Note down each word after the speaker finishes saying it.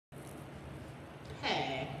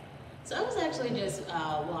So I was actually just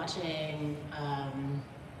watching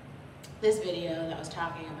this video that was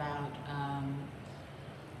talking about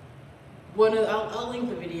I'll link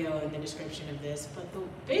the video in the description of this, but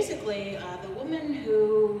basically the woman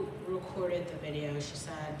who recorded the video, she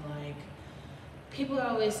said, like, people are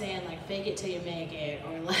always saying, like, fake it till you make it,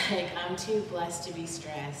 or like, I'm too blessed to be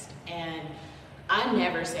stressed, and I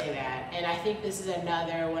never say that. And I think this is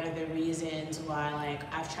another one of the reasons why, like,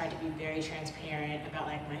 I've tried to be very transparent about,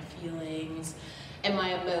 like, my feelings and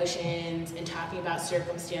my emotions and talking about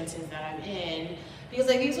circumstances that I'm in, because,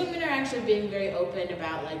 like, these women are actually being very open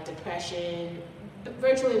about, like, depression,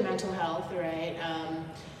 virtually mental health, right?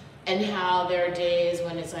 And how there are days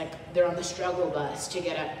when it's like they're on the struggle bus to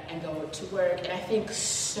get up and go to work. And I think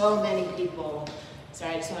so many people,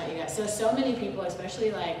 sorry, I just want you guys, so many people,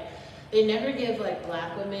 especially, like, they never give, like,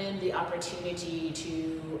 Black women the opportunity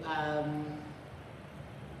to, I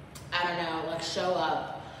don't know, like, show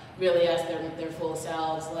up really as their full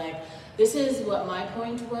selves. Like, this is what my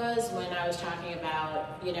point was when I was talking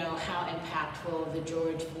about, you know, how impactful the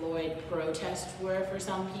George Floyd protests were for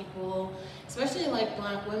some people, especially, like,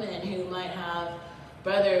 Black women who might have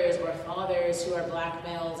brothers or fathers who are Black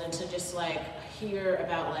males, and to just, like, hear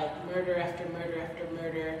about, like, murder after murder after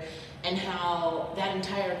murder, and how that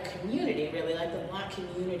entire community, really, like, the Black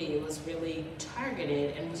community was really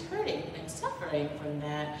targeted and was hurting and suffering from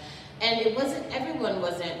that. And it wasn't,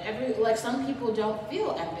 like, some people don't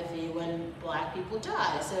feel empathy when Black people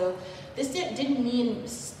die. So this didn't mean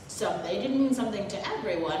something, it didn't mean something to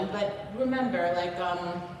everyone, but remember, like,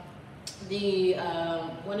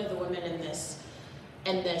 one of the women in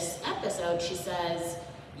this episode, she says,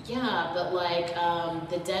 yeah, but, like,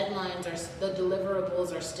 the deadlines the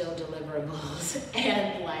deliverables are still deliverables.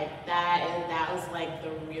 And, like, that was, like, the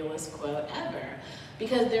realest quote ever.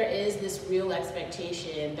 Because there is this real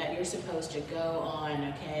expectation that you're supposed to go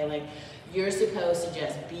on, okay? Like, you're supposed to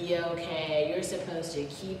just be okay. You're supposed to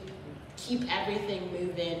keep everything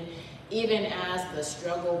moving, even as the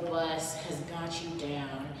struggle bus has got you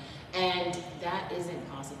down. And that isn't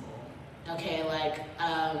possible, okay? Like,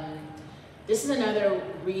 this is another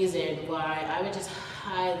reason why I would just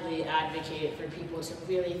highly advocate for people to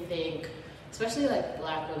really think, especially, like,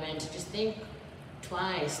 Black women, to just think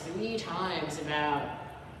twice, 3 times about,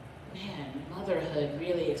 man, motherhood,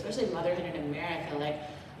 really, especially motherhood in America. Like,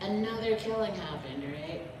 another killing happened,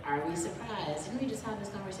 right? Are we surprised? Didn't we just have this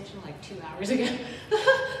conversation like 2 hours ago?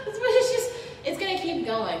 It's gonna keep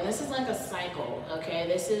going. This is like a cycle, okay?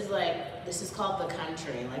 This is called the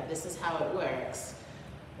country. Like, this is how it works.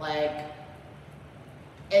 Like,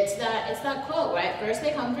 it's that quote, right? First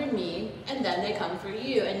they come for me, and then they come for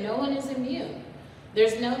you, and no one is immune.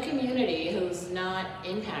 There's no community who's not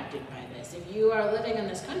impacted by this. If you are living in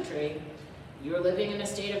this country, you're living in a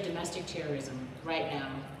state of domestic terrorism right now.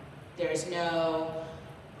 There's no,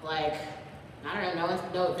 like, I don't know,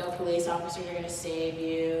 no police officers are gonna save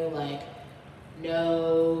you, like,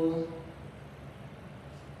 no,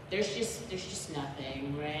 there's just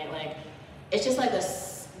nothing, right? Like, it's just like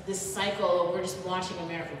this cycle. We're just watching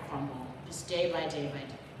America crumble, just day by day by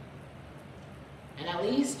day. And at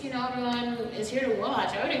least, you know, everyone is here to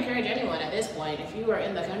watch. I would encourage anyone at this point, if you are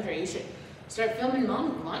in the country, you should start filming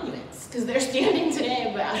monuments, because they're standing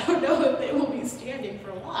today, but I don't know if they will be standing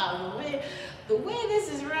for long. The way this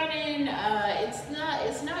is running,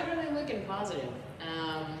 it's not really looking positive.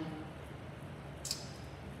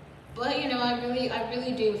 But, you know, I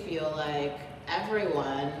really do feel like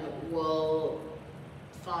everyone will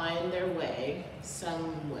find their way,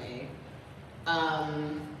 some way.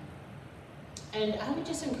 And I would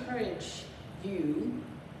just encourage you,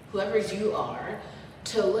 whoever you are,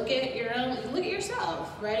 to look at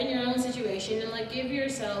yourself, right, in your own situation, and, like, give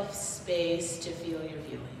yourself space to feel your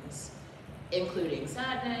feelings, including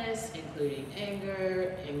sadness, including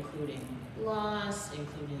anger, including loss,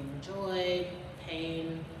 including joy,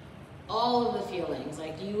 pain, all of the feelings.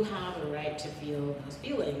 Like, you have a right to feel those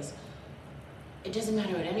feelings. It doesn't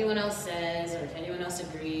matter what anyone else says, or if anyone else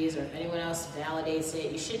agrees, or if anyone else validates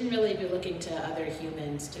it. You shouldn't really be looking to other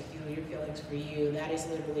humans to feel your feelings for you. That is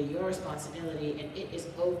literally your responsibility, and it is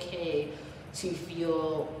okay to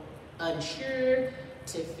feel unsure,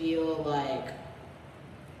 to feel like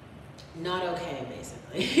not okay,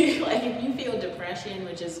 basically. Like, if you feel depression,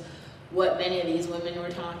 which is what many of these women were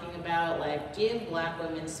talking about, like, give Black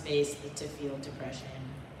women space to feel depression.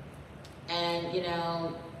 And, you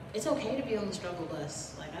know, it's okay to be on the struggle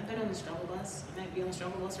bus. Like, I've been on the struggle bus. I might be on the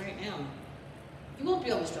struggle bus right now. You won't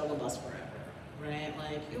be on the struggle bus forever, right?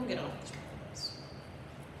 Like, you'll get off the struggle